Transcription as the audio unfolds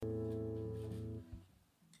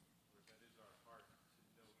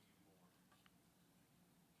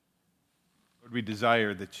We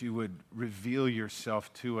desire that you would reveal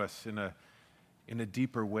yourself to us in a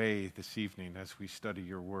deeper way this evening as we study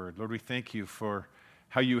your word. Lord, we thank you for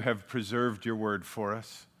how you have preserved your word for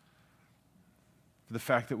us, for the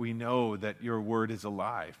fact that we know that your word is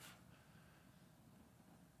alive.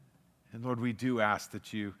 And Lord, we do ask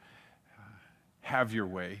that you have your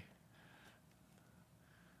way.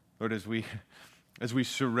 Lord, as we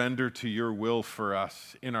surrender to your will for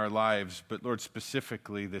us in our lives, but Lord,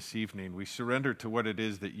 specifically this evening, we surrender to what it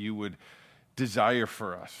is that you would desire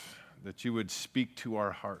for us, that you would speak to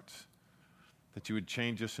our hearts, that you would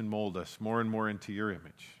change us and mold us more and more into your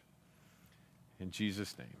image. In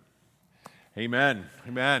Jesus' name, amen.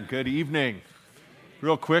 Amen. Good evening.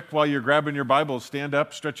 Real quick, while you're grabbing your Bibles, stand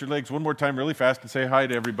up, stretch your legs one more time really fast, and say hi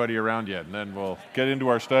to everybody around you, and then we'll get into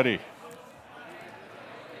our study.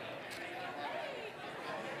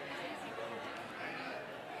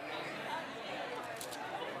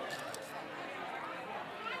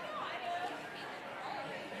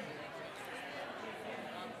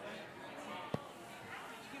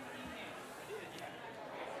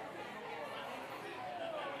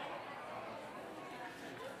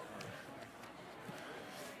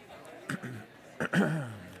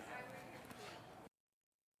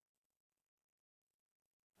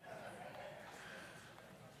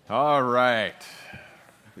 All right.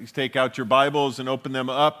 Please take out your Bibles and open them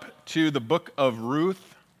up to the book of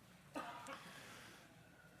Ruth.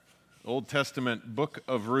 Old Testament book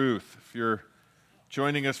of Ruth. If you're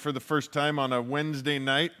joining us for the first time on a Wednesday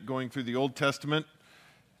night, going through the Old Testament,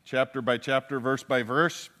 chapter by chapter, verse by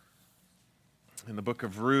verse, in the book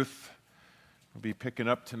of Ruth, we'll be picking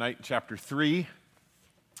up tonight in chapter 3.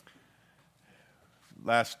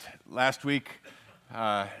 Last week,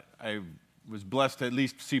 I was blessed to at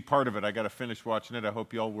least see part of it. I got to finish watching it. I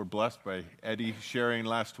hope you all were blessed by Eddie sharing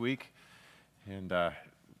last week. And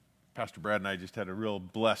Pastor Brad and I just had a real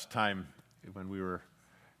blessed time when we were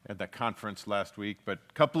at that conference last week. But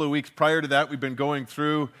a couple of weeks prior to that, we've been going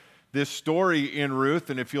through this story in Ruth.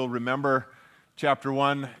 And if you'll remember, chapter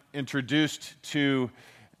 1 introduced to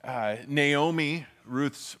Naomi,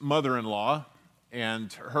 Ruth's mother-in-law,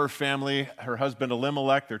 and her family, her husband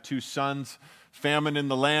Elimelech, their 2 sons. Famine in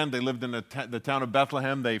the land. They lived in the town of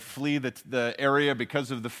Bethlehem. They flee the area because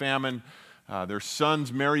of the famine. Their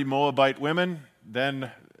sons marry Moabite women.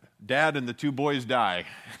 Then dad and the 2 boys die.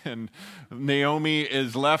 And Naomi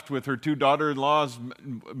is left with her 2 daughter-in-laws,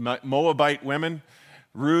 Moabite women.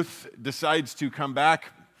 Ruth decides to come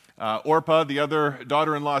back. Orpah, the other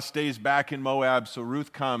daughter-in-law, stays back in Moab. So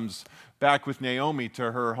Ruth comes back with Naomi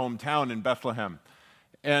to her hometown in Bethlehem.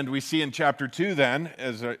 And we see in chapter 2 then,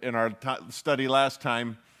 as in our study last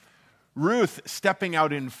time, Ruth, stepping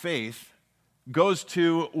out in faith, goes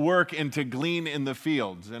to work and to glean in the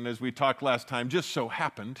fields. And as we talked last time, just so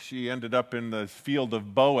happened, she ended up in the field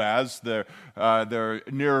of Boaz, their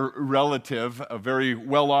near relative, a very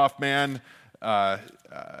well-off man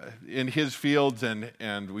in his fields.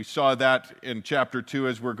 And we saw that in chapter 2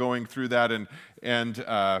 as we're going through that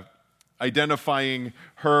and identifying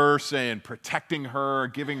her, saying, protecting her,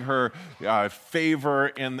 giving her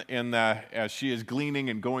favor as she is gleaning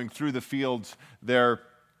and going through the fields there.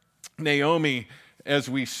 Naomi, as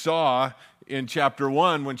we saw in chapter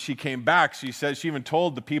 1, when she came back, she even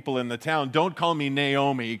told the people in the town, don't call me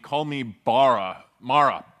Naomi, call me Mara,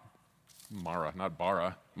 not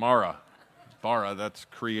Bara. Bara, that's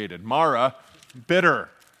created. Mara,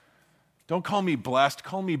 bitter. Don't call me blessed,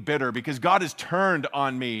 call me bitter, because God has turned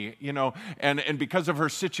on me, and because of her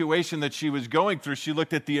situation that she was going through, she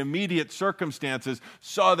looked at the immediate circumstances,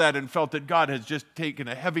 saw that, and felt that God has just taken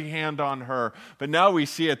a heavy hand on her. But now we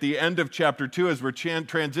see at the end of chapter 2, as we're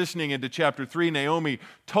transitioning into chapter 3, Naomi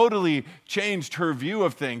totally changed her view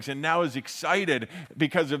of things, and now is excited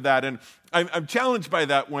because of that. And I'm challenged by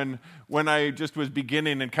that when I just was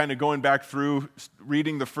beginning and kind of going back through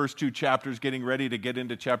reading the first 2 chapters, getting ready to get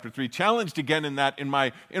into chapter 3. Challenged again in that in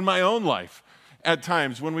my own life at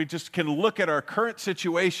times when we just can look at our current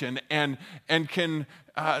situation and can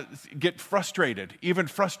get frustrated, even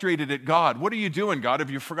frustrated at God. What are you doing, God?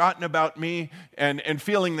 Have you forgotten about me? And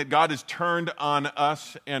feeling that God has turned on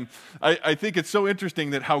us. And I think it's so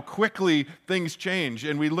interesting that how quickly things change.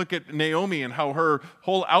 And we look at Naomi and how her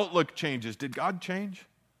whole outlook changes. Did God change?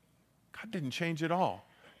 God didn't change at all.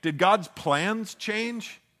 Did God's plans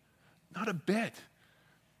change? Not a bit.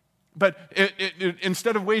 But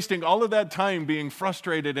instead of wasting all of that time being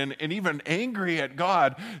frustrated and even angry at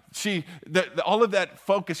God, all of that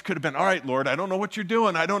focus could have been, all right, Lord, I don't know what you're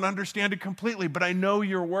doing. I don't understand it completely, but I know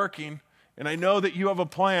you're working, and I know that you have a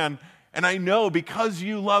plan, and I know because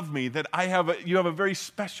you love me that you have a very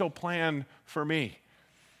special plan for me.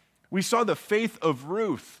 We saw the faith of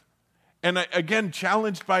Ruth. And again,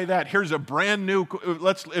 challenged by that, here's a brand new,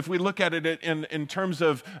 if we look at it in terms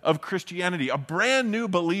of Christianity, a brand new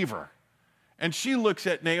believer. And she looks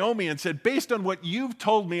at Naomi and said, based on what you've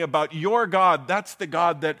told me about your God, that's the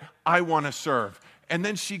God that I want to serve. And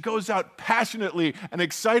then she goes out passionately and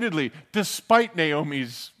excitedly, despite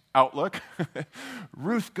Naomi's outlook.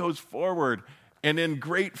 Ruth goes forward and in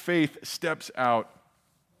great faith steps out.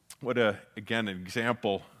 What again, an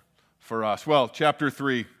example for us. Well, chapter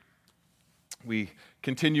 3. We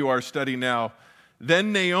continue our study now.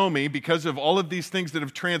 Then Naomi, because of all of these things that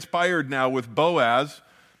have transpired now with Boaz,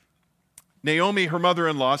 Naomi, her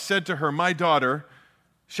mother-in-law, said to her, my daughter,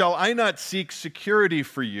 shall I not seek security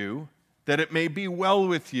for you, that it may be well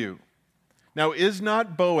with you? Now is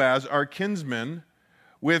not Boaz our kinsman,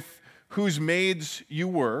 with whose maids you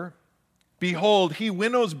were? Behold, he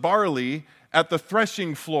winnows barley at the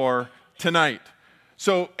threshing floor tonight.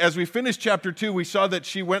 So as we finished chapter 2, we saw that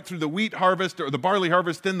she went through the wheat harvest or the barley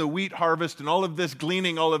harvest, then the wheat harvest, and all of this,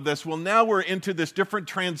 gleaning all of this. Well, now we're into this different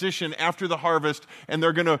transition after the harvest, and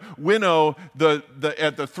they're going to winnow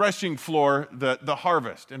at the threshing floor the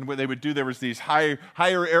harvest. And what they would do, there was these higher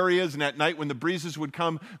areas, and at night when the breezes would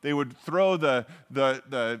come, they would throw the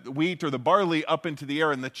wheat or the barley up into the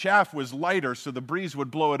air, and the chaff was lighter, so the breeze would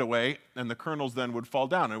blow it away, and the kernels then would fall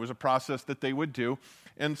down. It was a process that they would do,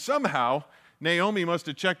 and somehow Naomi must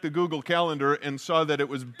have checked the Google Calendar and saw that it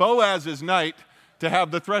was Boaz's night to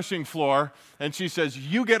have the threshing floor, and she says,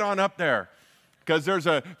 you get on up there, because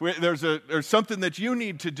there's something that you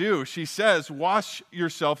need to do. She says, wash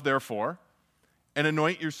yourself therefore, and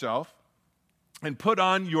anoint yourself, and put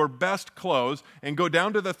on your best clothes, and go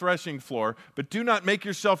down to the threshing floor, but do not make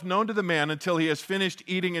yourself known to the man until he has finished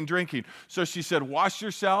eating and drinking. So she said, wash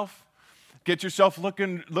yourself, get yourself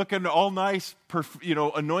looking all nice,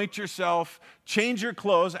 anoint yourself, change your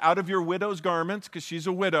clothes out of your widow's garments, because she's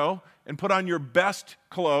a widow, and put on your best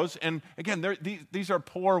clothes. And again, these are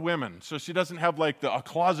poor women, so she doesn't have like a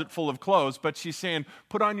closet full of clothes, but she's saying,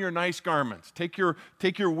 put on your nice garments, take your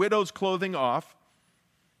widow's clothing off.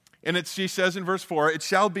 And she says in verse 4, it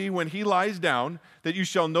shall be when he lies down that you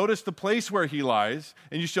shall notice the place where he lies,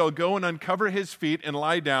 and you shall go and uncover his feet and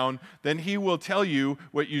lie down. Then he will tell you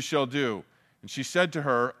what you shall do. And she said to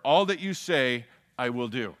her, all that you say, I will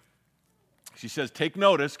do. She says, take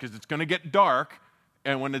notice, because it's going to get dark,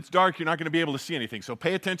 and when it's dark, you're not going to be able to see anything. So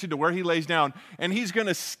pay attention to where he lays down, and he's going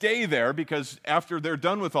to stay there, because after they're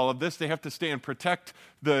done with all of this, they have to stay and protect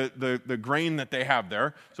the grain that they have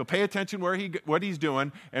there. So pay attention what he's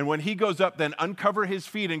doing, and when he goes up, then uncover his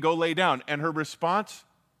feet and go lay down. And her response,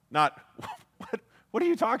 not, what are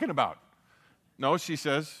you talking about? No, she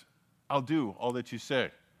says, I'll do all that you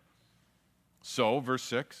say. So, verse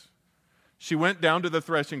 6, she went down to the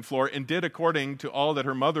threshing floor and did according to all that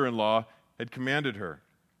her mother-in-law had commanded her.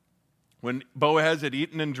 When Boaz had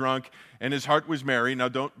eaten and drunk and his heart was merry, now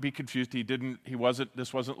don't be confused,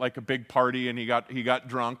 this wasn't like a big party and he got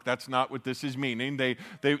drunk. That's not what this is meaning. They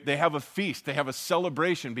have a feast, they have a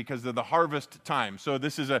celebration because of the harvest time. So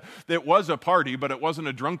it was a party, but it wasn't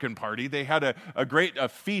a drunken party. They had a great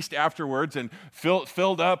feast afterwards and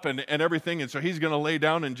filled up and everything. And so he's going to lay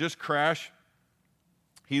down and just crash.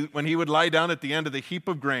 When he would lie down at the end of the heap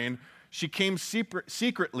of grain, she came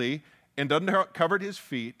secretly and uncovered his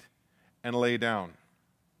feet and lay down.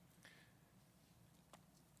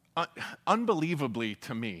 Unbelievably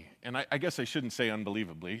to me, and I guess I shouldn't say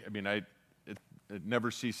unbelievably. I mean, it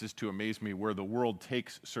never ceases to amaze me where the world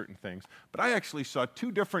takes certain things. But I actually saw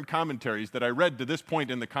two different commentaries that I read to this point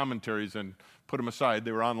in the commentaries and put them aside.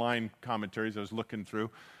 They were online commentaries I was looking through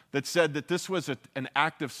that said that this was an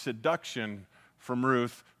act of seduction from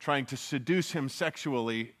Ruth, trying to seduce him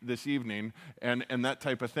sexually this evening and that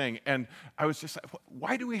type of thing. And I was just like,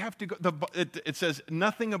 why do we have to go? It says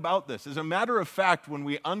nothing about this. As a matter of fact, when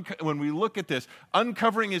we look at this,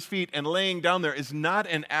 uncovering his feet and laying down there is not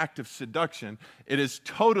an act of seduction. It is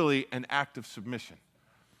totally an act of submission.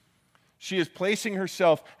 She is placing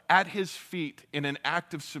herself at his feet in an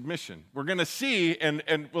act of submission. We're going to see,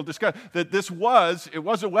 and we'll discuss, that it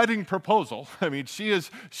was a wedding proposal. I mean, she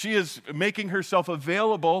is making herself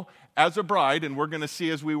available as a bride, and we're going to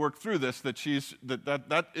see as we work through this that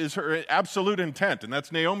that is her absolute intent, and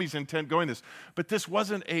that's Naomi's intent going this. But this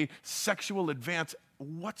wasn't a sexual advance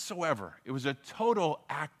whatsoever. It was a total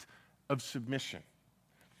act of submission.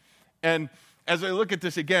 And as I look at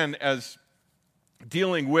this again as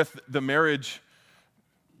dealing with the marriage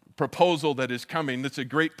proposal that is coming, that's a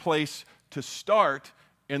great place to start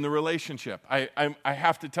in the relationship. I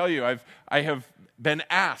have to tell you, I have been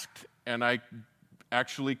asked, and I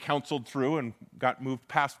actually counseled through and got moved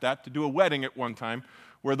past that to do a wedding at one time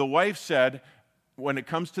where the wife said, when it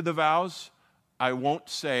comes to the vows, I won't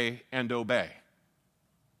say and obey.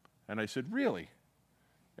 And I said, really?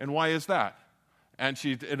 And why is that? And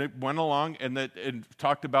it went along and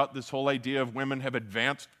talked about this whole idea of women have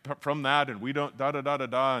advanced from that, and we don't,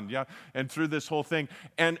 and through this whole thing.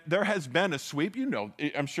 And there has been a sweep,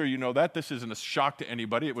 I'm sure you know that. This isn't a shock to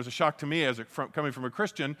anybody. It was a shock to me coming from a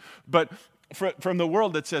Christian, but from the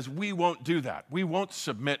world that says we won't do that. We won't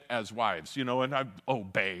submit as wives, and I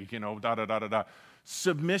obey,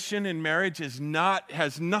 Submission in marriage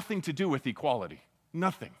has nothing to do with equality.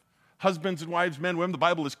 Nothing. Husbands and wives, men, women, the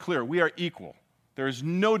Bible is clear. We are equal. There is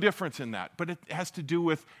no difference in that, but it has to do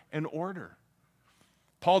with an order.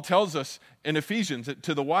 Paul tells us in Ephesians,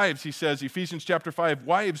 to the wives, he says, Ephesians chapter 5,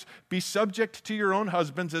 wives, be subject to your own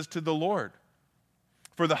husbands as to the Lord.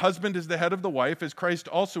 For the husband is the head of the wife, as Christ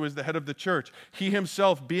also is the head of the church, he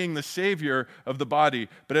himself being the Savior of the body.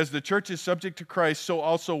 But as the church is subject to Christ, so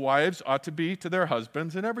also wives ought to be to their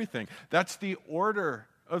husbands in everything. That's the order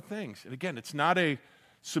of things. And again, it's not a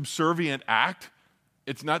subservient act.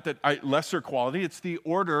 It's not that lesser quality. It's the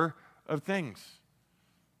order of things.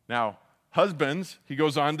 Now, husbands, he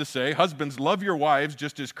goes on to say, husbands, love your wives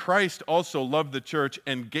just as Christ also loved the church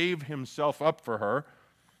and gave himself up for her,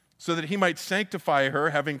 so that he might sanctify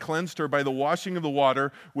her, having cleansed her by the washing of the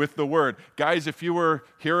water with the word. Guys, if you were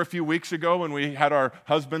here a few weeks ago when we had our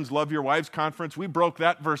Husbands Love Your Wives conference, we broke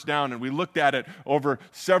that verse down and we looked at it over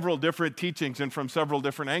several different teachings and from several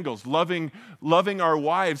different angles. Loving our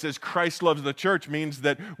wives as Christ loves the church means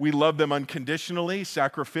that we love them unconditionally,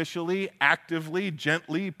 sacrificially, actively,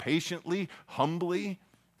 gently, patiently, humbly.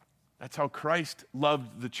 That's how Christ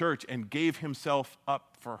loved the church and gave himself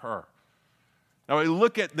up for her. Now, I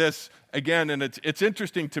look at this again, and it's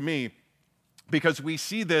interesting to me because we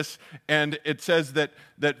see this, and it says that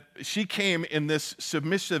she came in this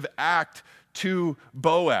submissive act to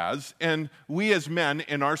Boaz, and we as men,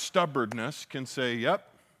 in our stubbornness, can say,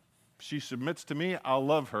 yep, she submits to me, I'll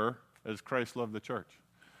love her as Christ loved the church.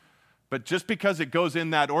 But just because it goes in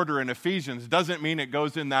that order in Ephesians doesn't mean it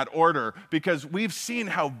goes in that order, because we've seen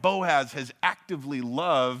how Boaz has actively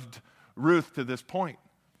loved Ruth to this point.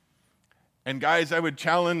 And guys, I would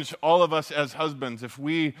challenge all of us as husbands, if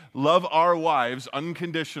we love our wives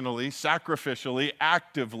unconditionally, sacrificially,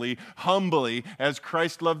 actively, humbly, as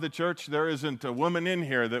Christ loved the church, there isn't a woman in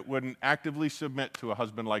here that wouldn't actively submit to a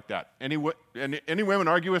husband like that. Any women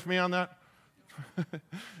argue with me on that?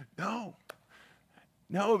 No.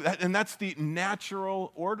 And that's the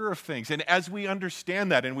natural order of things. And as we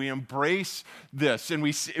understand that and we embrace this and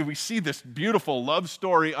we see this beautiful love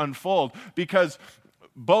story unfold, because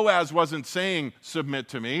Boaz wasn't saying, submit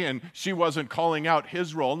to me, and she wasn't calling out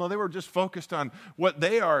his role. No, they were just focused on what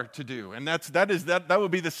they are to do. And that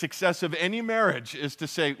would be the success of any marriage, is to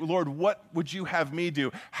say, Lord, what would you have me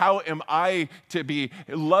do? How am I to be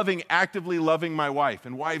actively loving my wife?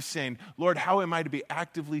 And wives saying, Lord, how am I to be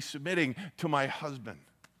actively submitting to my husband?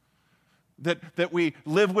 That we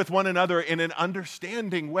live with one another in an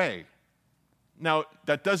understanding way. Now,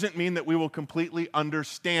 that doesn't mean that we will completely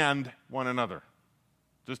understand one another.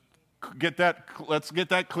 Let's get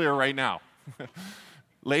that clear right now.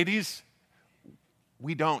 Ladies,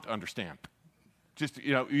 we don't understand. Just,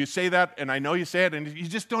 you say that, and I know you say it, and you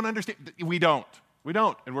just don't understand. We don't.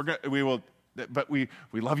 And but we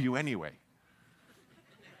love you anyway.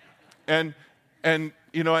 And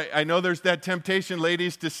I know there's that temptation,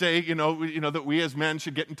 ladies, to say, that we as men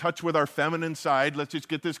should get in touch with our feminine side. Let's just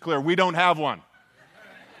get this clear. We don't have one.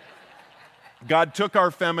 God took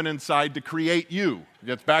our feminine side to create you.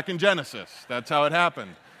 That's back in Genesis. That's how it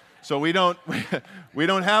happened. So we don't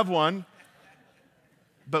have one,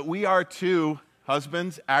 but we are to,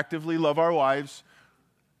 husbands, actively love our wives,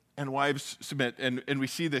 and wives submit. And we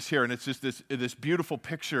see this here, and it's just this beautiful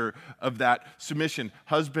picture of that submission,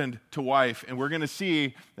 husband to wife. And we're going to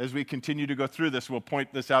see, as we continue to go through this, we'll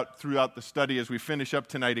point this out throughout the study as we finish up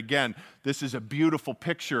tonight again. This is a beautiful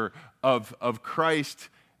picture of Christ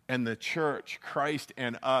and the church, Christ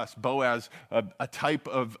and us, Boaz, a type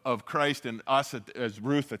of Christ, and us as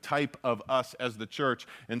Ruth, a type of us as the church,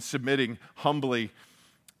 and submitting humbly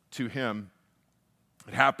to him.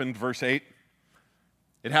 It happened, verse 8,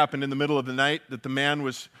 it happened in the middle of the night that the man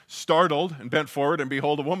was startled and bent forward, and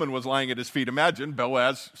behold, a woman was lying at his feet. Imagine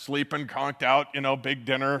Boaz sleeping, conked out, big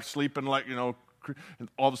dinner, sleeping like,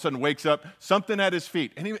 all of a sudden wakes up, something at his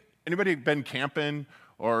feet. Anybody been camping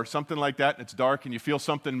or something like that, and it's dark, and you feel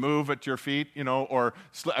something move at your feet, or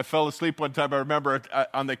I fell asleep one time, I remember,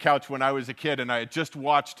 on the couch when I was a kid, and I had just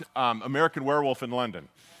watched American Werewolf in London.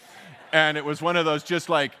 And it was one of those just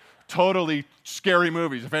like totally scary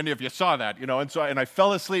movies, if any of you saw that, and I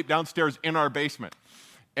fell asleep downstairs in our basement.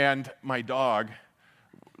 and my dog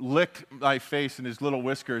licked my face in his little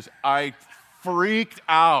whiskers. I freaked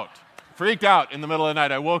out in the middle of the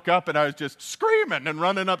night. I woke up and I was just screaming and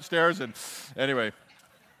running upstairs. And anyway,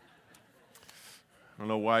 I don't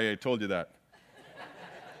know why I told you that.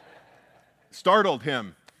 Startled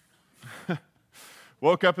him.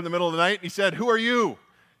 Woke up in the middle of the night and he said, "Who are you?"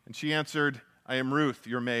 And she answered, "I am Ruth,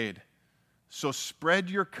 your maid. So spread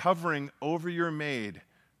your covering over your maid,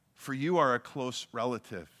 for you are a close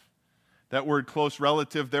relative." That word close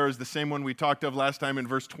relative there is the same one we talked of last time in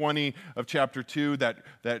verse 20 of chapter 2,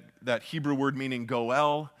 that Hebrew word meaning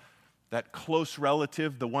goel, that close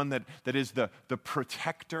relative, the one that is the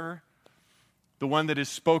protector, the one that is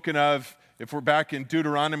spoken of, if we're back in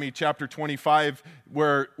Deuteronomy chapter 25,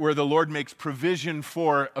 where the Lord makes provision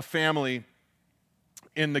for a family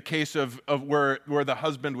in the case of where the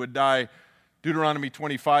husband would die. Deuteronomy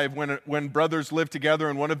 25, when brothers live together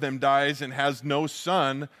and one of them dies and has no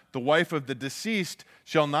son, the wife of the deceased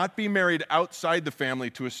shall not be married outside the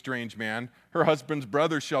family to a strange man. Her husband's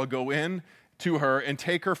brother shall go in to her and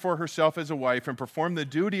take her for herself as a wife and perform the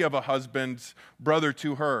duty of a husband's brother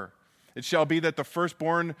to her. It shall be that the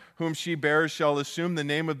firstborn whom she bears shall assume the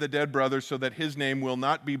name of the dead brother, so that his name will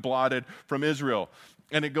not be blotted from Israel.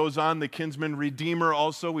 And it goes on, the kinsman redeemer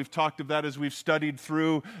also. We've talked of that as we've studied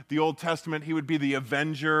through the Old Testament. He would be the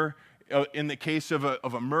avenger. In the case of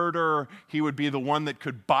a murder, he would be the one that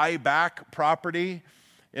could buy back property.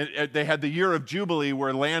 They had the year of Jubilee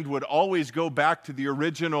where land would always go back to the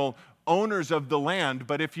original owners of the land.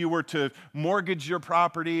 But if you were to mortgage your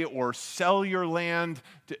property or sell your land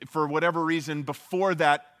for whatever reason before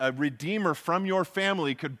that, a redeemer from your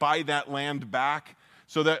family could buy that land back.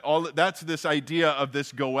 So that's this idea of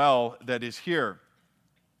this goel that is here.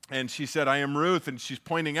 And she said, "I am Ruth," and she's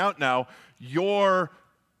pointing out now, "You're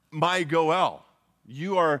my goel.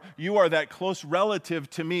 You are that close relative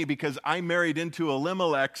to me because I married into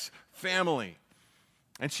Elimelech's family."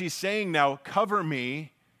 And she's saying now, "Cover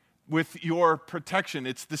me with your protection."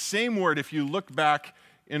 It's the same word if you look back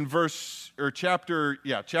in chapter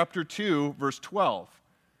 2, verse 12.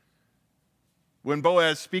 When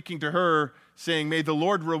Boaz speaking to her, saying, "May the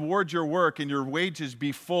Lord reward your work and your wages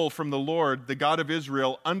be full from the Lord, the God of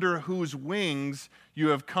Israel, under whose wings you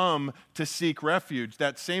have come to seek refuge."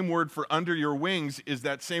 That same word for under your wings is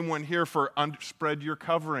that same one here for spread your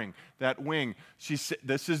covering, that wing.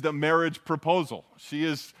 This is the marriage proposal. She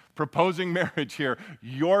is proposing marriage here.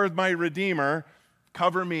 "You're my redeemer.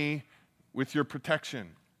 Cover me with your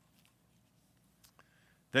protection."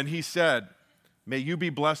 Then he said, "May you be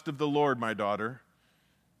blessed of the Lord, my daughter.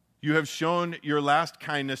 You have shown your last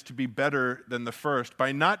kindness to be better than the first,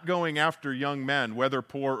 by not going after young men, whether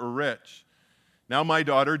poor or rich. Now, my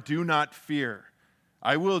daughter, do not fear.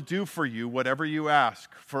 I will do for you whatever you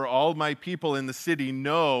ask, for all my people in the city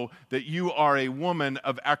know that you are a woman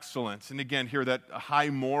of excellence." And again, here that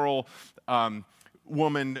high moral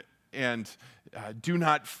woman, and do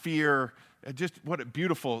not fear. Just what a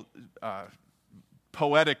beautiful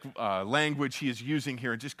poetic language he is using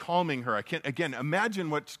here, just calming her. I can't, again, imagine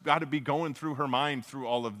what's got to be going through her mind through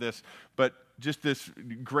all of this, but just this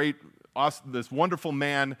great, awesome, this wonderful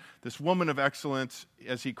man, this woman of excellence,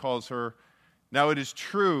 as he calls her. "Now it is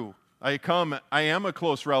true, I am a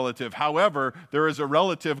close relative. However, there is a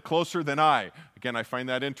relative closer than I." Again, I find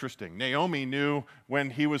that interesting. Naomi knew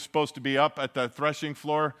when he was supposed to be up at the threshing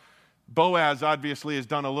floor. Boaz obviously has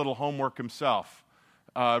done a little homework himself.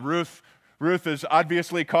 Ruth has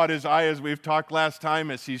obviously caught his eye, as we've talked last time,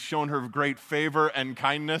 as he's shown her great favor and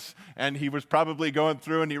kindness, and he was probably going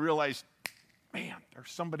through and he realized, man,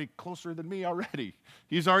 there's somebody closer than me already.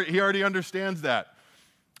 He already understands that.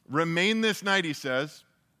 "Remain this night," he says,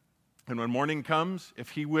 "and when morning comes, if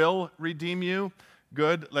he will redeem you,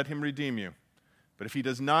 good, let him redeem you. But if he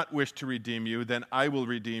does not wish to redeem you, then I will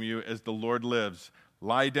redeem you as the Lord lives.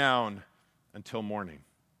 Lie down until morning."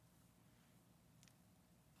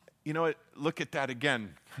 You know what? Look at that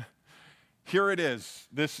again. Here it is.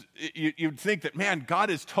 You'd think that, man,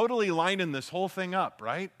 God is totally lining this whole thing up,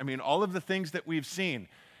 right? I mean, all of the things that we've seen.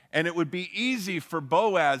 And it would be easy for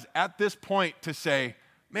Boaz at this point to say,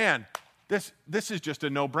 man, this is just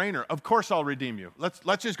a no-brainer. Of course I'll redeem you.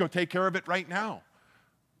 Let's just go take care of it right now.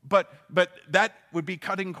 But that would be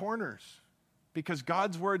cutting corners, because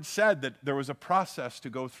God's word said that there was a process to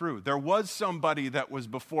go through. There was somebody that was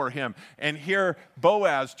before him. And here,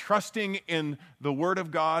 Boaz, trusting in the word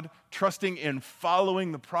of God, trusting in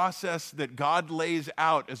following the process that God lays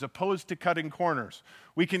out, as opposed to cutting corners.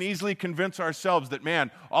 We can easily convince ourselves that,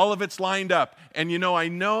 man, all of it's lined up. And, I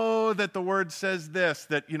know that the Word says this,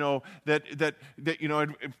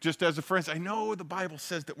 just as a friend, I know the Bible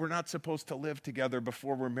says that we're not supposed to live together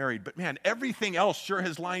before we're married. But, man, everything else sure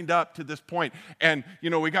has lined up to this point. And,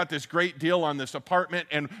 we got this great deal on this apartment,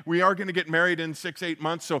 and we are going to get married in 6-8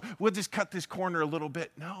 months, so we'll just cut this corner a little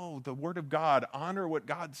bit. No, the Word of God, honor what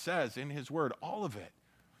God says in His Word, all of it.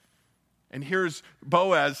 And here's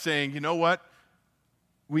Boaz saying, you know what?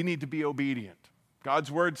 We need to be obedient. God's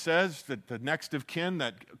word says that the next of kin,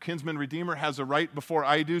 that kinsman redeemer, has a right before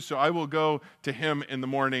I do, so I will go to him in the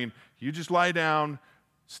morning. You just lie down,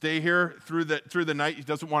 stay here through the night. He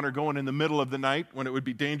doesn't want her going in the middle of the night when it would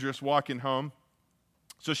be dangerous walking home.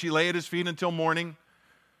 So she lay at his feet until morning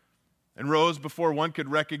and rose before one could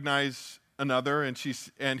recognize another. And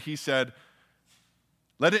he said,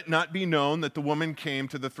 let it not be known that the woman came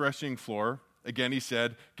to the threshing floor. Again, he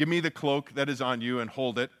said, give me the cloak that is on you and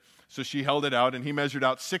hold it. So she held it out, and he measured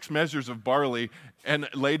out 6 measures of barley and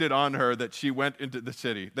laid it on her that she went into the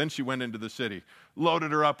city. Then she went into the city,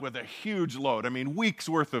 loaded her up with a huge load. Weeks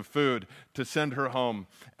worth of food to send her home,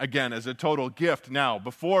 again, as a total gift. Now,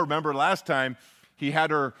 remember last time, he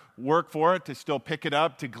had her work for it, to still pick it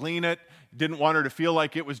up, to glean it. Didn't want her to feel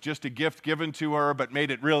like it was just a gift given to her, but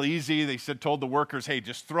made it real easy. They told the workers, hey,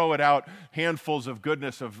 just throw it out, handfuls of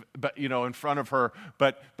goodness in front of her,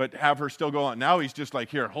 but have her still go on. Now he's just like,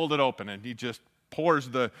 here, hold it open, and he just pours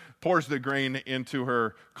the grain into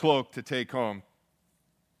her cloak to take home.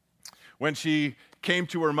 When she came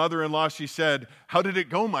to her mother-in-law, she said, how did it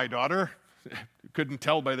go, my daughter? Couldn't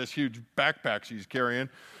tell by this huge backpack she's carrying.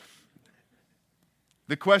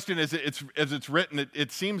 The question, as it's written,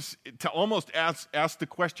 it seems to almost ask the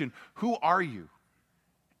question, who are you?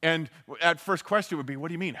 And at first question would be, what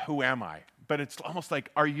do you mean, who am I? But it's almost like,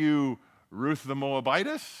 are you Ruth the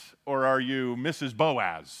Moabitess, or are you Mrs.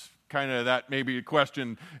 Boaz? Kind of that maybe a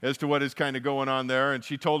question as to what is kind of going on there. And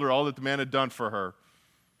she told her all that the man had done for her.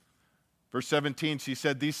 Verse 17, she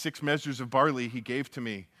said, these 6 measures of barley he gave to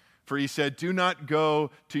me. For he said, do not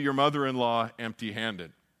go to your mother-in-law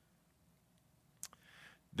empty-handed.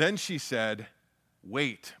 Then she said,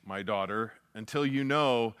 wait, my daughter, until you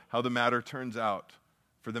know how the matter turns out.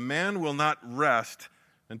 For the man will not rest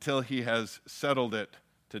until he has settled it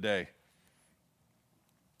today.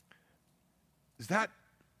 Is that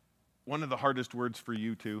one of the hardest words for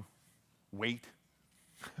you too? Wait.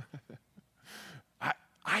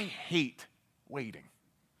 I hate waiting.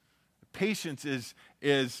 Patience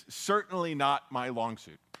is certainly not my long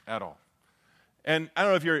suit at all. And I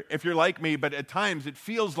don't know if you're like me, but at times it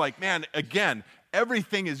feels like, man, again,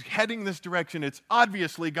 everything is heading this direction. It's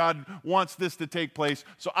obviously God wants this to take place,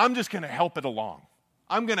 so I'm just going to help it along.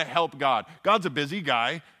 I'm going to help God. God's a busy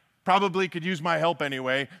guy, probably could use my help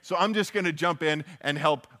anyway, so I'm just going to jump in and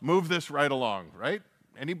help move this right along, right?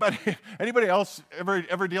 Anybody else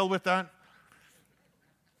ever deal with that?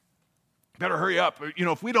 Better hurry up.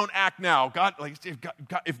 If we don't act now, God,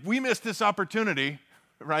 if we miss this opportunity,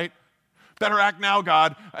 right? Better act now,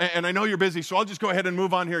 God, and I know you're busy, so I'll just go ahead and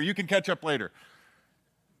move on here. You can catch up later.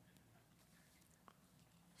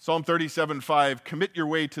 Psalm 37:5, commit your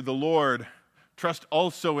way to the Lord, trust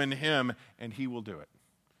also in Him, and He will do it.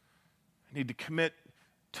 I need to commit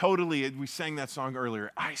totally. We sang that song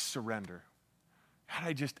earlier, I surrender.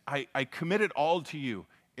 God, I commit it all to you.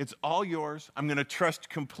 It's all yours. I'm going to trust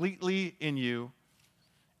completely in you,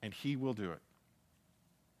 and He will do it.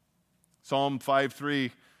 Psalm 5:3,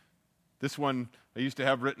 this one I used to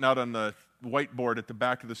have written out on the whiteboard at the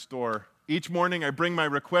back of the store. Each morning I bring my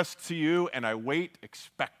request to you and I wait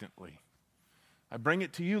expectantly. I bring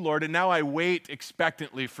it to you, Lord, and now I wait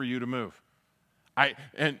expectantly for you to move.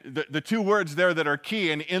 And the 2 words there that are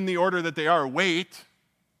key and in the order that they are, wait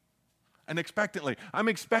and expectantly. I'm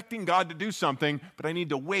expecting God to do something, but I need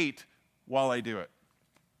to wait while I do it.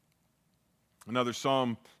 Another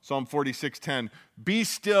Psalm 46:10, be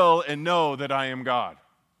still and know that I am God.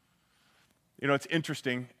 It's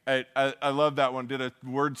interesting. I love that one. Did a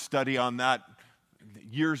word study on that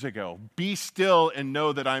years ago. Be still and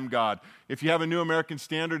know that I'm God. If you have a New American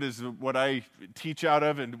Standard, is what I teach out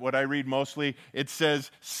of and what I read mostly, it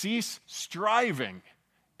says, cease striving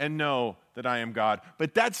and know that I am God.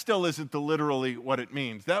 But that still isn't literally what it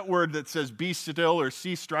means. That word that says be still or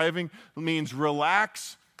cease striving means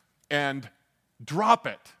relax and drop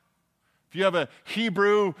it. If you have a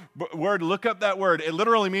Hebrew word, look up that word. It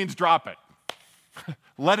literally means drop it.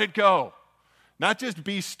 Let it go. Not just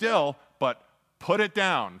be still, but put it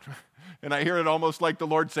down. And I hear it almost like the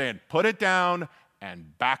Lord saying, put it down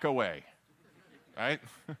and back away. Right?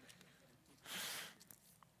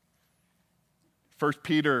 1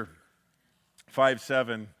 Peter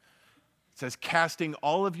 5:7 says, casting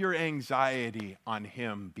all of your anxiety on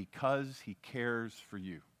him because he cares for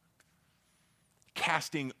you.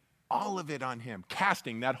 Casting all of it on him.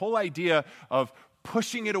 Casting, that whole idea of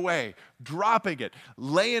pushing it away, dropping it,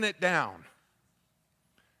 laying it down.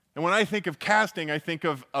 And when I think of casting, I think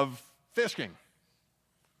of fishing.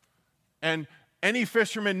 And any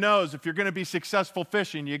fisherman knows if you're going to be successful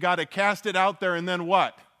fishing, you got to cast it out there and then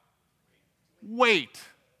what? Wait.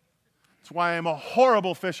 That's why I'm a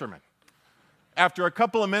horrible fisherman. After a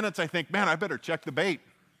couple of minutes, I think, man, I better check the bait.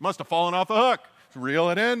 Must have fallen off the hook. Reel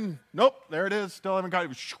it in. Nope, there it is. Still haven't got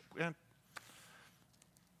it.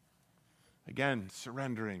 Again,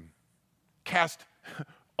 surrendering. Cast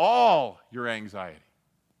all your anxiety.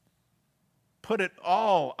 Put it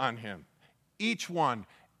all on him. Each one,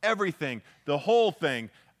 everything, the whole thing,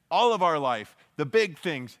 all of our life, the big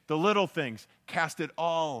things, the little things, cast it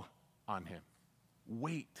all on him.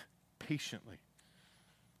 Wait patiently.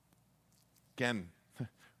 Again,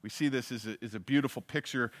 we see this as a beautiful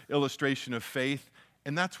picture, illustration of faith,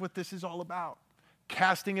 and that's what this is all about.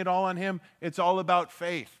 Casting it all on him, it's all about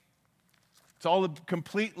faith. It's all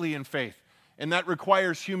completely in faith, and that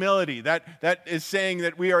requires humility. That is saying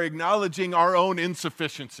that we are acknowledging our own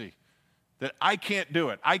insufficiency, that I can't do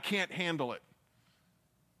it, I can't handle it.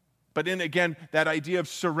 But in, again, that idea of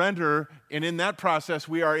surrender, and in that process,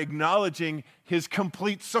 we are acknowledging his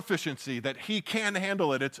complete sufficiency, that he can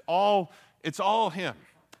handle it. It's all him.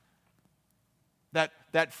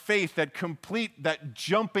 That faith, that complete, that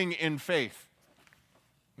jumping in faith.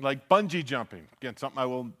 Like bungee jumping. Again, something I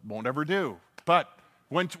won't ever do. But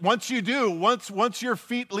once you do, once your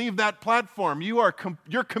feet leave that platform, you're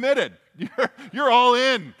committed. You're all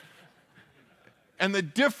in. And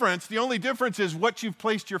the only difference is what you've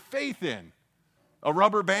placed your faith in. A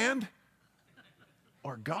rubber band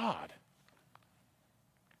or God.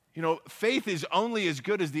 You know, faith is only as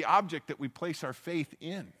good as the object that we place our faith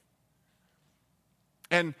in.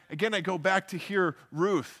 And again, I go back to here,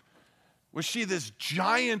 Ruth. Was she this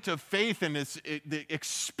giant of faith and the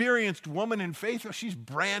experienced woman in faith? Well, she's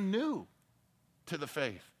brand new to the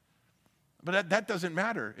faith. But that doesn't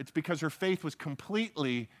matter. It's because her faith was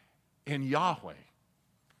completely in Yahweh,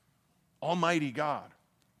 Almighty God.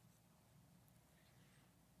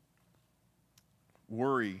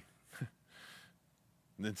 Worry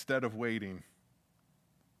instead of waiting.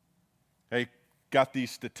 Hey, got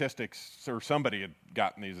these statistics, or somebody had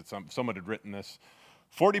gotten these, someone had written this.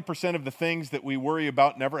 40% of the things that we worry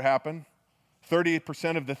about never happen.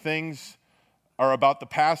 38% of the things are about the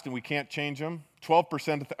past and we can't change them.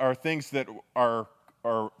 12% are things that are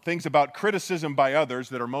things about criticism by others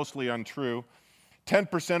that are mostly untrue.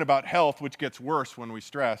 10% about health, which gets worse when we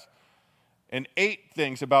stress. And 8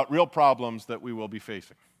 things about real problems that we will be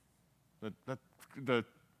facing. The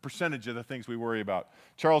percentage of the things we worry about.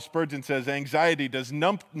 Charles Spurgeon says, anxiety does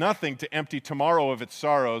nothing to empty tomorrow of its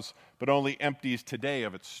sorrows, but only empties today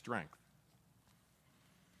of its strength.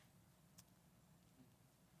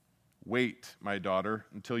 Wait, my daughter,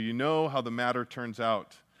 until you know how the matter turns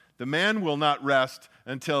out. The man will not rest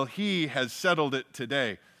until he has settled it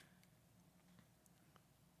today.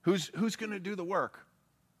 Who's going to do the work?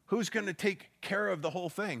 Who's going to take care of the whole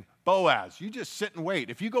thing? Boaz. You just sit and wait.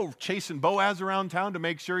 If you go chasing Boaz around town to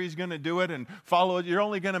make sure he's going to do it and follow it, you're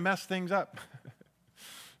only going to mess things up.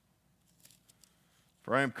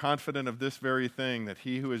 For I am confident of this very thing, that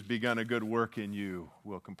he who has begun a good work in you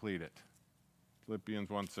will complete it. Philippians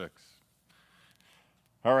 1:6.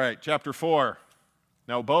 All right, chapter 4.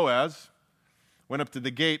 Now Boaz went up to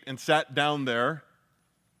the gate and sat down there.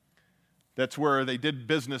 That's where they did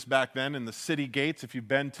business back then, in the city gates. If you've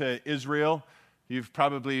been to Israel, you've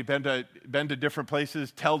probably been to different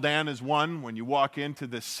places. Tel Dan is one. When you walk into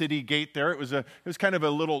the city gate there, it was kind of a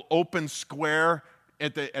little open square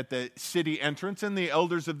at the city entrance, and the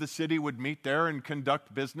elders of the city would meet there and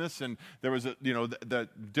conduct business, and there was the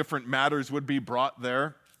different matters would be brought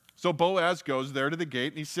there. So Boaz goes there to the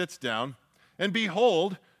gate, and he sits down, and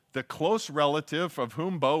behold, the close relative of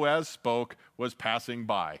whom Boaz spoke was passing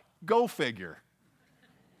by. Go figure.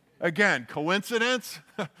 Again, coincidence?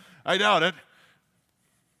 I doubt it.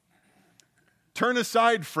 Turn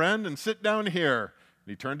aside, friend, and sit down here.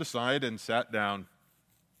 And he turned aside and sat down.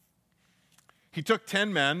 He took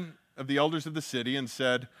 10 men of the elders of the city and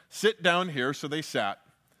said, sit down here. So they sat.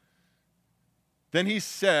 Then he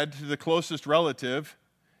said to the closest relative,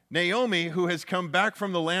 Naomi, who has come back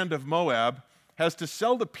from the land of Moab, has to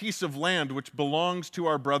sell the piece of land which belongs to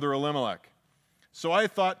our brother Elimelech. So I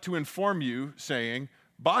thought to inform you, saying,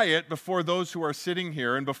 buy it before those who are sitting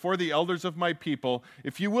here and before the elders of my people.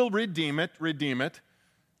 If you will redeem it, redeem it.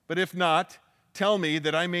 But if not, tell me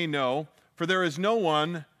that I may know, for there is no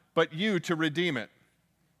one but you to redeem it,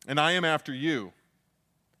 and I am after you.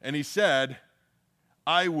 And he said,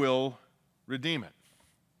 I will redeem it.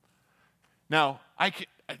 Now,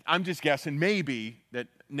 I'm just guessing maybe that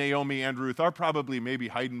Naomi and Ruth are probably maybe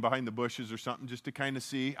hiding behind the bushes or something just to kind of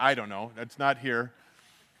see. I don't know. That's not here.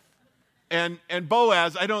 And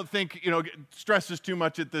Boaz, I don't think, stresses too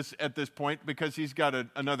much at this point because he's got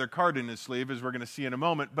another card in his sleeve, as we're going to see in a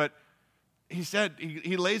moment. But he said,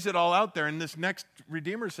 he lays it all out there, and this next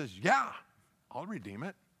Redeemer says, yeah, I'll redeem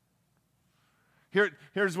it.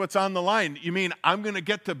 Here's what's on the line. You mean I'm going to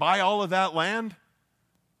get to buy all of that land?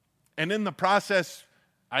 And in the process,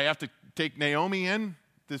 I have to take Naomi in,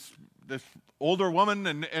 this older woman,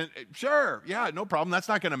 and sure, yeah, no problem. That's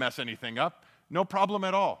not going to mess anything up. No problem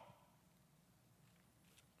at all.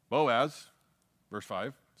 Boaz, verse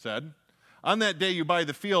 5, said, on that day you buy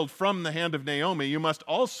the field from the hand of Naomi, you must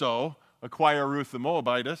also acquire Ruth the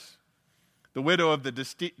Moabitess, the widow of the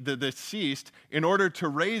deceased, in order to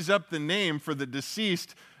raise up the name for the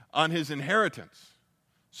deceased on his inheritance.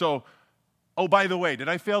 So, by the way, did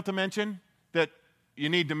I fail to mention that you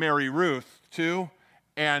need to marry Ruth too,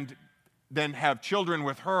 and then have children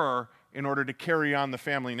with her in order to carry on the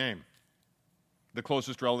family name? The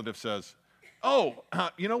closest relative says,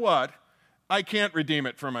 you know what? I can't redeem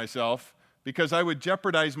it for myself because I would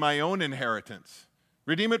jeopardize my own inheritance.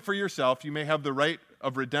 Redeem it for yourself. You may have the right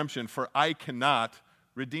of redemption, for I cannot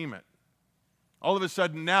redeem it. All of a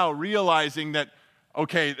sudden now realizing that,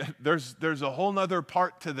 okay, there's a whole nother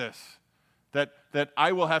part to this, that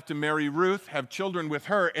I will have to marry Ruth, have children with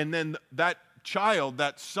her, and then that child,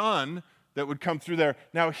 that son that would come through there,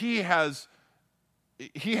 now he has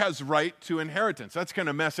right to inheritance. That's going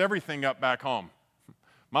to mess everything up back home.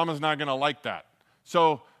 Mama's not going to like that.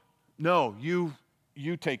 So, no, you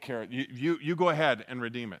take care of it. You go ahead and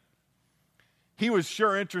redeem it. He was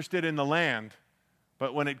sure interested in the land,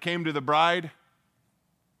 but when it came to the bride,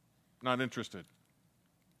 not interested.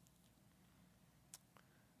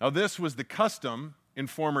 Now, this was the custom in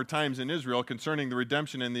former times in Israel concerning the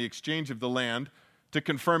redemption and the exchange of the land. To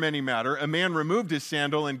confirm any matter, a man removed his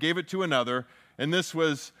sandal and gave it to another, and this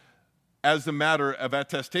was as the matter of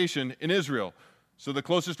attestation in Israel. So the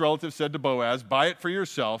closest relative said to Boaz, buy it for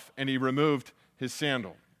yourself, and he removed his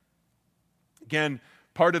sandal. Again,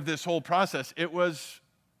 part of this whole process, it was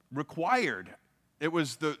required. It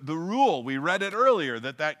was the rule. We read it earlier,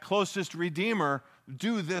 that closest redeemer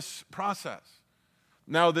do this process.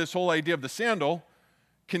 Now, this whole idea of the sandal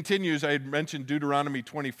continues. I had mentioned Deuteronomy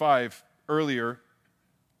 25 earlier.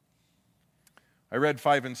 I read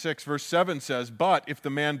 5 and 6. Verse 7 says, but if the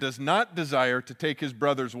man does not desire to take his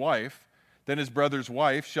brother's wife, then his brother's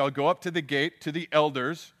wife shall go up to the gate to the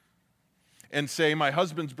elders and say, my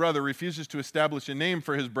husband's brother refuses to establish a name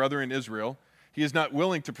for his brother in Israel. He is not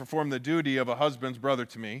willing to perform the duty of a husband's brother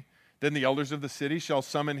to me. Then the elders of the city shall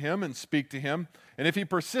summon him and speak to him. And if he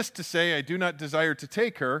persists to say, I do not desire to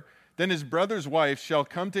take her, then his brother's wife shall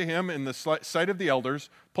come to him in the sight of the elders,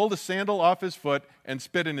 pull the sandal off his foot, and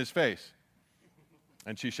spit in his face.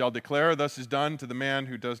 And she shall declare, thus is done to the man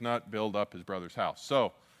who does not build up his brother's house.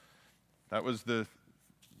 So, that was the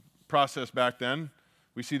process back then.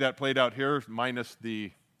 We see that played out here, minus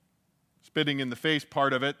the spitting in the face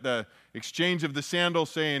part of it. The exchange of the sandal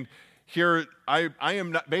saying, here, I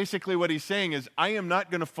am not, basically what he's saying is, I am not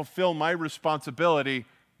going to fulfill my responsibility.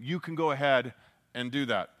 You can go ahead and do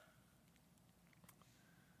that.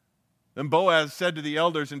 Then Boaz said to the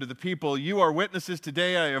elders and to the people, you are witnesses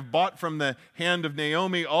today. I have bought from the hand of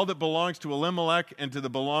Naomi all that belongs to Elimelech and that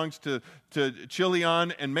belongs to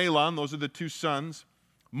Chilion and Mahlon. Those are the two sons.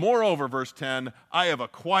 Moreover, verse 10, I have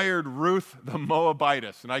acquired Ruth the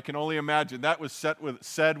Moabitess. And I can only imagine that was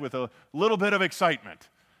said with a little bit of excitement.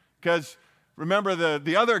 Because remember,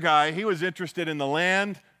 the other guy, he was interested in the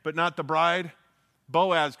land, but not the bride.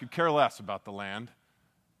 Boaz could care less about the land.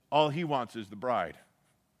 All he wants is the bride.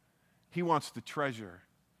 He wants the treasure.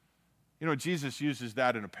 Jesus uses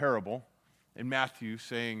that in a parable in Matthew,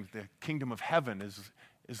 saying the kingdom of heaven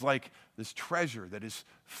is like this treasure that is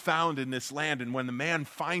found in this land. And when the man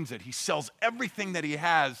finds it, he sells everything that he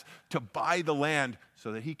has to buy the land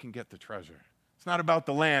so that he can get the treasure. It's not about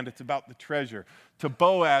the land, it's about the treasure. To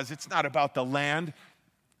Boaz, it's not about the land,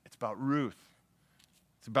 it's about Ruth.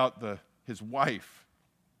 It's about his wife.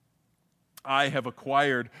 I have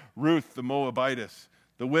acquired Ruth the Moabitess,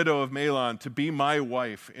 the widow of Mahlon, to be my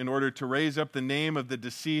wife in order to raise up the name of the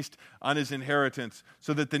deceased on his inheritance,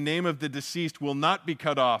 so that the name of the deceased will not be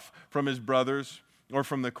cut off from his brothers or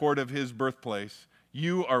from the court of his birthplace.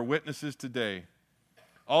 You are witnesses today.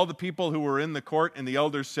 All the people who were in the court and the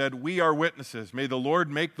elders said, "We are witnesses. May the Lord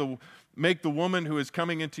make the woman who is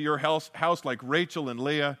coming into your house like Rachel and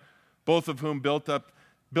Leah, both of whom built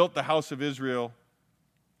the house of Israel.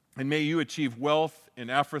 And may you achieve wealth in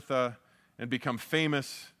Ephrathah and become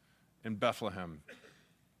famous in Bethlehem."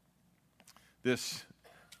 This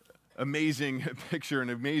amazing picture, an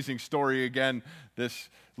amazing story again, this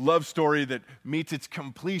love story that meets its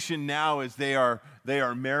completion now as they are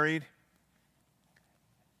married.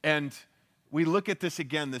 And we look at this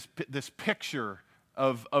again, this picture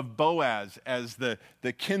of Boaz as the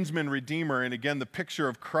kinsman redeemer, and again the picture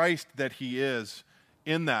of Christ that he is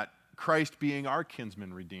in that, Christ being our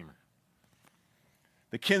kinsman redeemer.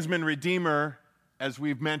 The kinsman redeemer, as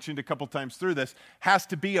we've mentioned a couple times through this, has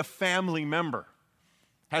to be a family member,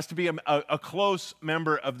 has to be a close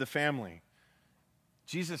member of the family.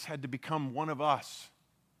 Jesus had to become one of us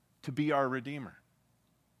to be our redeemer.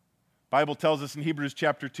 Bible tells us in Hebrews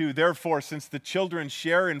chapter 2, "Therefore, since the children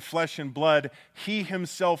share in flesh and blood, he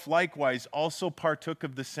himself likewise also partook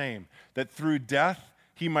of the same, that through death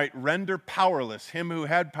he might render powerless him who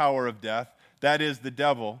had power of death, that is, the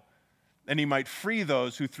devil, and he might free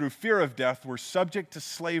those who through fear of death were subject to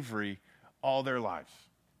slavery all their lives."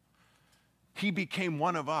 He became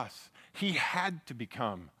one of us. He had to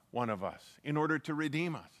become one of us in order to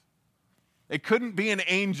redeem us. It couldn't be an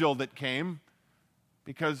angel that came,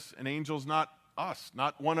 because an angel's not us,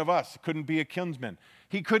 not one of us. It couldn't be a kinsman.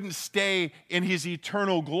 He couldn't stay in his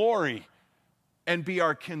eternal glory and be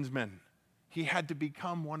our kinsman. He had to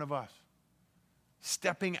become one of us,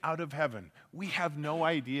 stepping out of heaven. We have no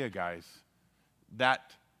idea, guys,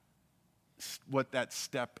 what that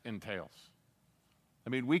step entails. I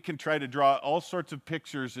mean, we can try to draw all sorts of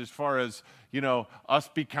pictures as far as, us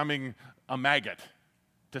becoming a maggot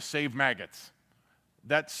to save maggots.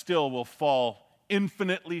 That still will fall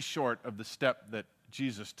infinitely short of the step that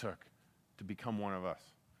Jesus took to become one of us.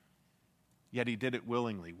 Yet he did it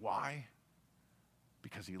willingly. Why?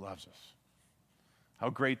 Because he loves us. How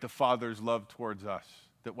great the Father's love towards us,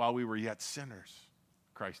 that while we were yet sinners,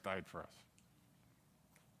 Christ died for us.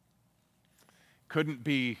 Couldn't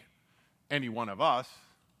be any one of us.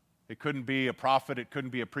 It couldn't be a prophet. It couldn't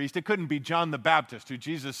be a priest. It couldn't be John the Baptist, who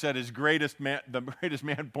Jesus said is the greatest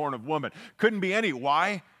man born of woman. Couldn't be any.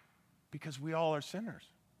 Why? Because we all are sinners.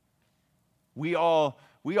 We all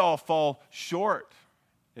fall short.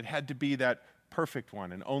 It had to be that perfect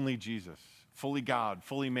one, and only Jesus, fully God,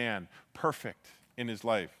 fully man, perfect in his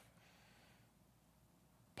life.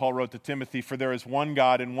 Paul wrote to Timothy, "For there is one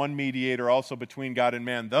God and one mediator also between God and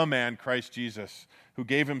man, the man, Christ Jesus, who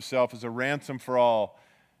gave himself as a ransom for all,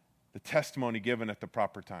 the testimony given at the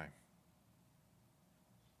proper time."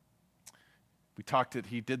 We talked that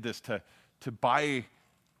he did this to buy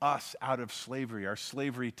us out of slavery, our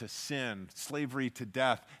slavery to sin, slavery to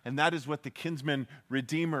death. And that is what the kinsman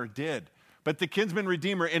redeemer did. But the kinsman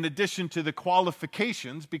redeemer, in addition to the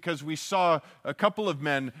qualifications, because we saw a couple of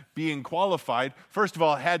men being qualified, first of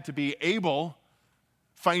all, had to be able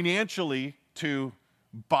financially to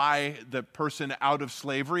buy the person out of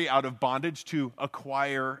slavery, out of bondage, to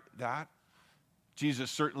acquire that. Jesus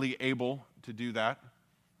certainly able to do that,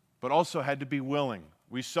 but also had to be willing.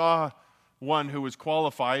 We saw one who was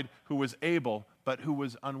qualified, who was able, but who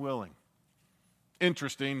was unwilling.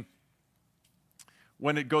 Interesting.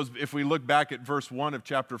 If we look back at verse 1 of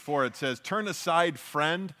chapter 4, it says, "Turn aside,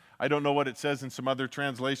 friend." I don't know what it says in some other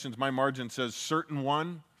translations. My margin says certain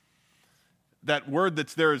one. That word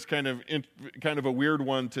that's there is kind of a weird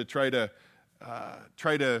one to try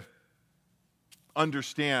to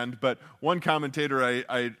understand. But one commentator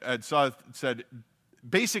I saw said,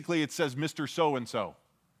 basically it says Mr. So-and-so.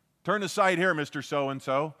 Turn aside here, Mr.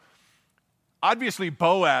 So-and-so. Obviously,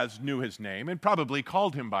 Boaz knew his name and probably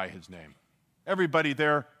called him by his name. Everybody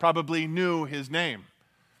there probably knew his name.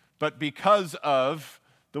 But because of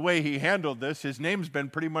the way he handled this, his name's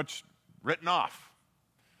been pretty much written off.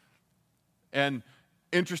 And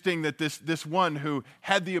interesting that this one who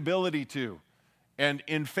had the ability to, and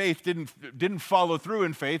in faith didn't follow through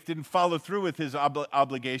in faith, didn't follow through with his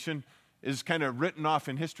obligation, is kind of written off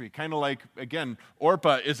in history. Kind of like, again,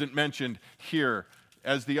 Orpah isn't mentioned here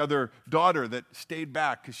as the other daughter that stayed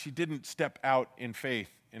back because she didn't step out in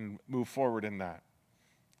faith and move forward in that.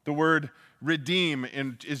 The word redeem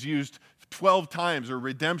is used 12 times, or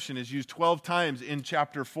redemption is used 12 times in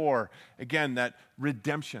chapter 4. Again, that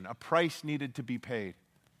redemption, a price needed to be paid.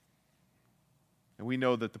 And we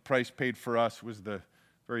know that the price paid for us was the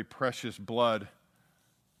very precious blood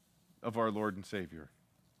of our Lord and Savior.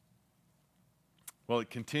 Well, it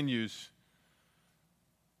continues.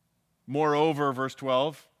 "Moreover," verse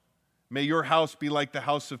 12, "may your house be like the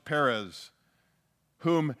house of Perez,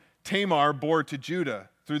 whom Tamar bore to Judah,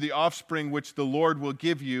 through the offspring which the Lord will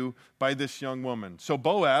give you by this young woman. So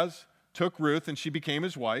Boaz took Ruth, and she became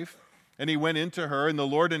his wife, and he went into her, and the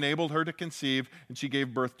Lord enabled her to conceive, and she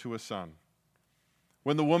gave birth to a son.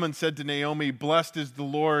 When the woman said to Naomi, "Blessed is the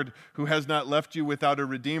Lord who has not left you without a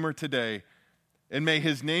redeemer today, and may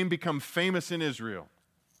his name become famous in Israel.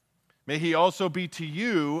 May he also be to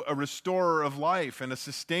you a restorer of life and a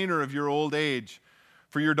sustainer of your old age.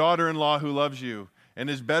 For your daughter-in-law who loves you and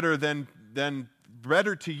is better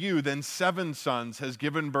to you than 7 sons has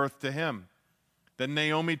given birth to him." Then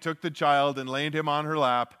Naomi took the child and laid him on her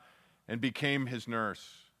lap and became his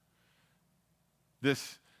nurse.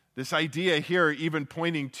 This idea here even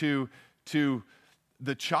pointing to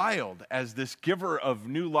the child as this giver of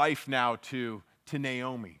new life now to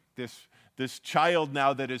Naomi. This child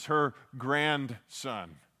now that is her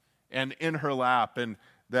grandson and in her lap, and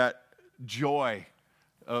that joy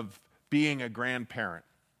of being a grandparent.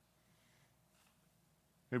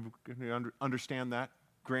 Can you understand that?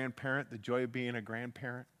 Grandparent, the joy of being a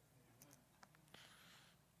grandparent.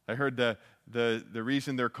 I heard the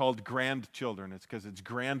reason they're called grandchildren. It's because it's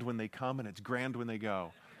grand when they come and it's grand when they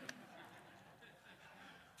go.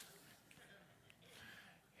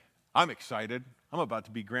 I'm excited. I'm about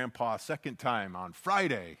to be grandpa a second time on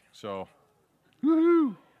Friday. So,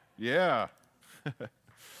 woohoo! Yeah.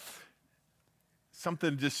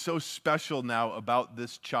 Something just so special now about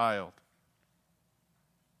this child.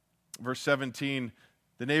 Verse 17,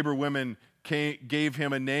 the neighbor women gave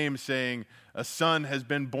him a name, saying, "A son has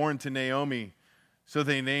been born to Naomi." So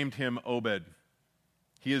they named him Obed.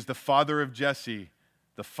 He is the father of Jesse,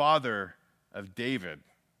 the father of David.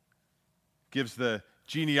 Gives the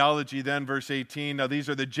genealogy then, verse 18. Now these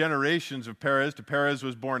are the generations of Perez. To Perez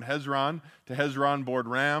was born Hezron. To Hezron born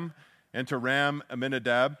Ram. And to Ram,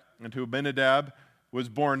 Amminadab. And to Amminadab was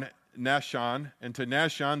born Nahshon. And to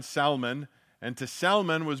Nahshon, Salmon. And to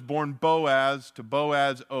Salmon was born Boaz. To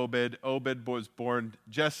Boaz, Obed. Obed was born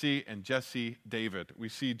Jesse. And Jesse, David. We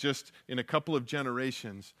see just in a couple of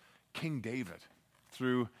generations, King David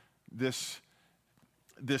through this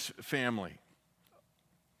family.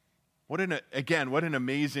 What an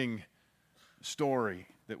amazing story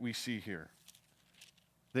that we see here.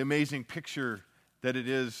 The amazing picture that it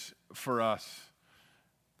is for us.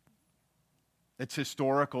 It's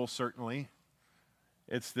historical, certainly.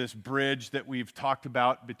 It's this bridge that we've talked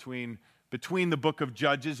about between the book of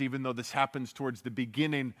Judges, even though this happens towards the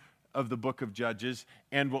beginning of the book of Judges,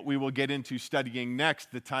 and what we will get into studying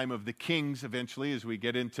next, the time of the kings, eventually, as we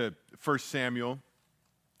get into 1 Samuel.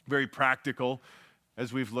 Very practical,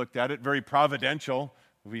 as we've looked at it, very providential.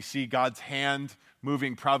 We see God's hand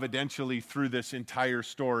moving providentially through this entire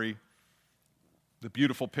story. The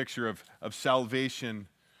beautiful picture of salvation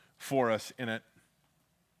for us in it.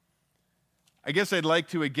 I guess I'd like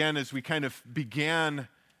to, again, as we kind of began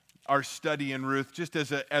our study in Ruth, just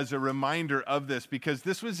as a reminder of this, because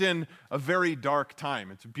this was in a very dark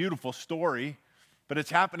time. It's a beautiful story, but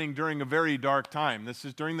it's happening during a very dark time. This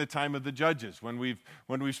is during the time of the Judges, when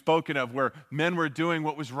we've spoken of where men were doing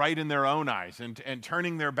what was right in their own eyes and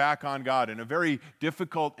turning their back on God. In a very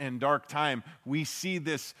difficult and dark time, we see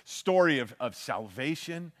this story of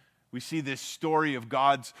salvation. We see this story of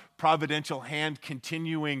God's providential hand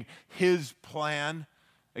continuing his plan.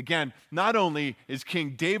 Again, not only is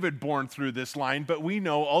King David born through this line, but we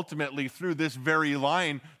know ultimately through this very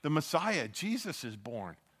line, the Messiah, Jesus, is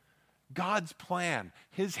born. God's plan,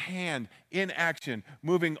 his hand in action,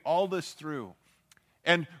 moving all this through.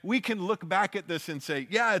 And we can look back at this and say,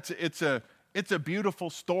 yeah, it's a beautiful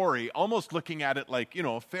story, almost looking at it like,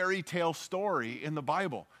 a fairy tale story in the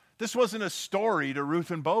Bible. This wasn't a story to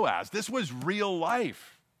Ruth and Boaz. This was real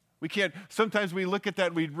life. Sometimes we look at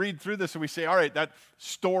that, we read through this and we say, all right, that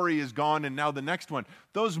story is gone and now the next one.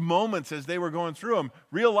 Those moments as they were going through them,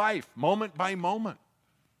 real life, moment by moment.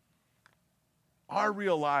 Our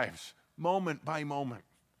real lives, moment by moment.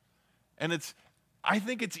 And I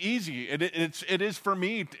think it's easy, it is for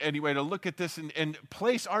me anyway, to look at this and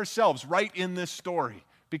place ourselves right in this story,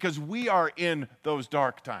 because we are in those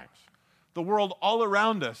dark times. The world all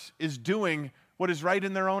around us is doing what is right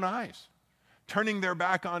in their own eyes, turning their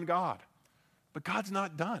back on God. But God's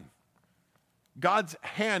not done. God's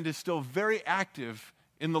hand is still very active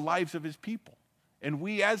in the lives of his people. And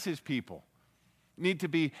we as his people need to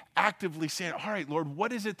be actively saying, all right, Lord,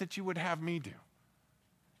 what is it that you would have me do?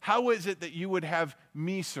 How is it that you would have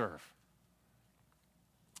me serve?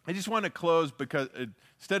 I just want to close because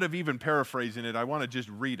instead of even paraphrasing it, I want to just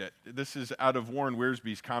read it. This is out of Warren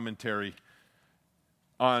Wiersbe's commentary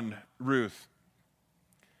on Ruth.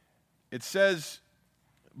 It says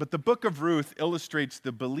But the book of Ruth illustrates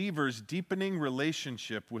the believer's deepening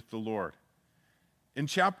relationship with the Lord. In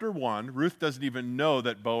chapter 1, Ruth doesn't even know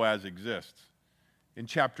that Boaz exists. In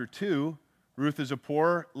chapter 2, Ruth is a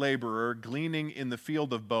poor laborer gleaning in the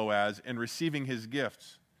field of Boaz and receiving his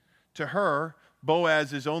gifts. To her,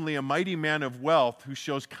 Boaz is only a mighty man of wealth who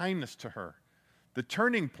shows kindness to her. The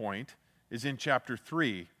turning point is in chapter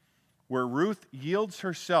 3, where Ruth yields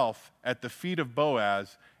herself at the feet of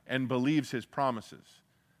Boaz and believes his promises.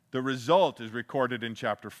 The result is recorded in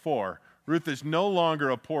chapter 4. Ruth is no longer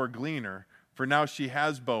a poor gleaner, for now she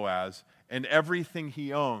has Boaz, and everything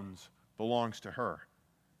he owns belongs to her.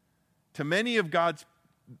 Too many of God's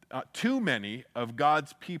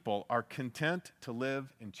people are content to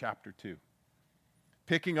live in chapter 2,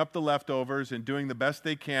 picking up the leftovers and doing the best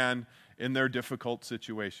they can in their difficult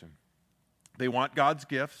situation. They want God's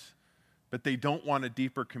gifts, but they don't want a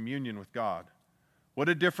deeper communion with God. What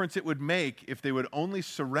a difference it would make if they would only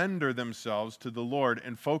surrender themselves to the Lord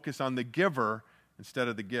and focus on the giver instead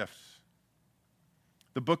of the gifts.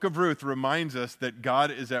 The book of Ruth reminds us that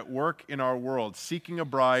God is at work in our world, seeking a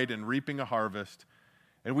bride and reaping a harvest,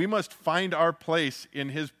 and we must find our place in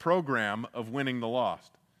his program of winning the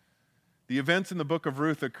lost. The events in the book of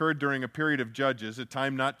Ruth occurred during a period of judges, a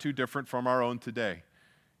time not too different from our own today.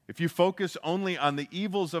 If you focus only on the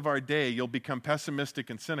evils of our day, you'll become pessimistic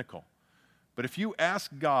and cynical. But if you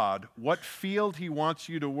ask God what field he wants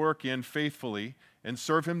you to work in faithfully and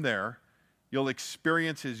serve him there, you'll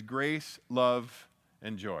experience his grace, love,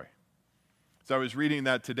 and joy. As I was reading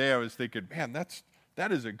that today, I was thinking, man,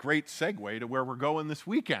 that is a great segue to where we're going this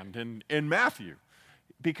weekend in Matthew.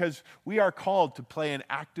 Because we are called to play an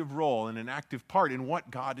active role and an active part in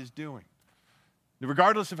what God is doing.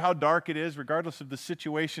 Regardless of how dark it is, regardless of the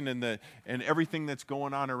situation and everything that's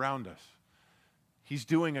going on around us, he's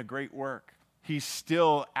doing a great work. He's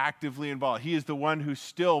still actively involved. He is the one who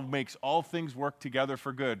still makes all things work together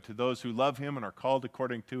for good to those who love him and are called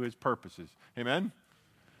according to his purposes. Amen?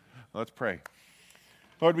 Let's pray.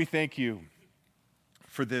 Lord, we thank you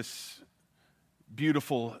for this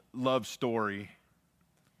beautiful love story.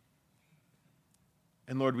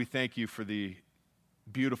 And Lord, we thank you for the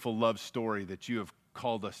beautiful love story that you have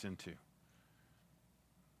called us into.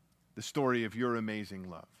 The story of your amazing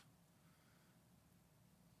love.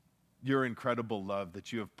 Your incredible love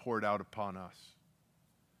that you have poured out upon us.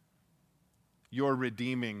 Your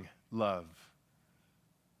redeeming love.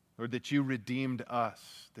 Lord, that you redeemed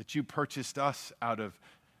us, that you purchased us out of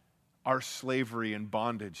our slavery and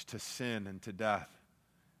bondage to sin and to death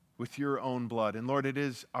with your own blood. And Lord, it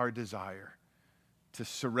is our desire to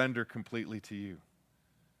surrender completely to you.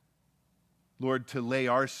 Lord, to lay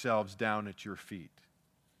ourselves down at your feet.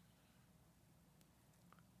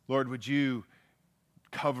 Lord, would you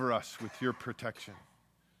cover us with your protection?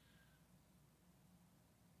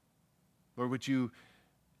 Lord, would you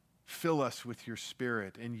fill us with your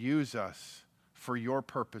Spirit and use us for your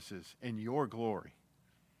purposes and your glory?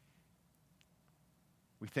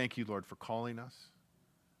 We thank you, Lord, for calling us.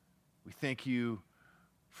 We thank you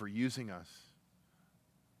for using us.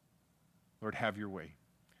 Lord, have your way.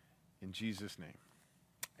 In Jesus' name,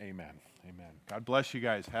 amen. Amen. God bless you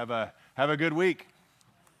guys. Have a good week.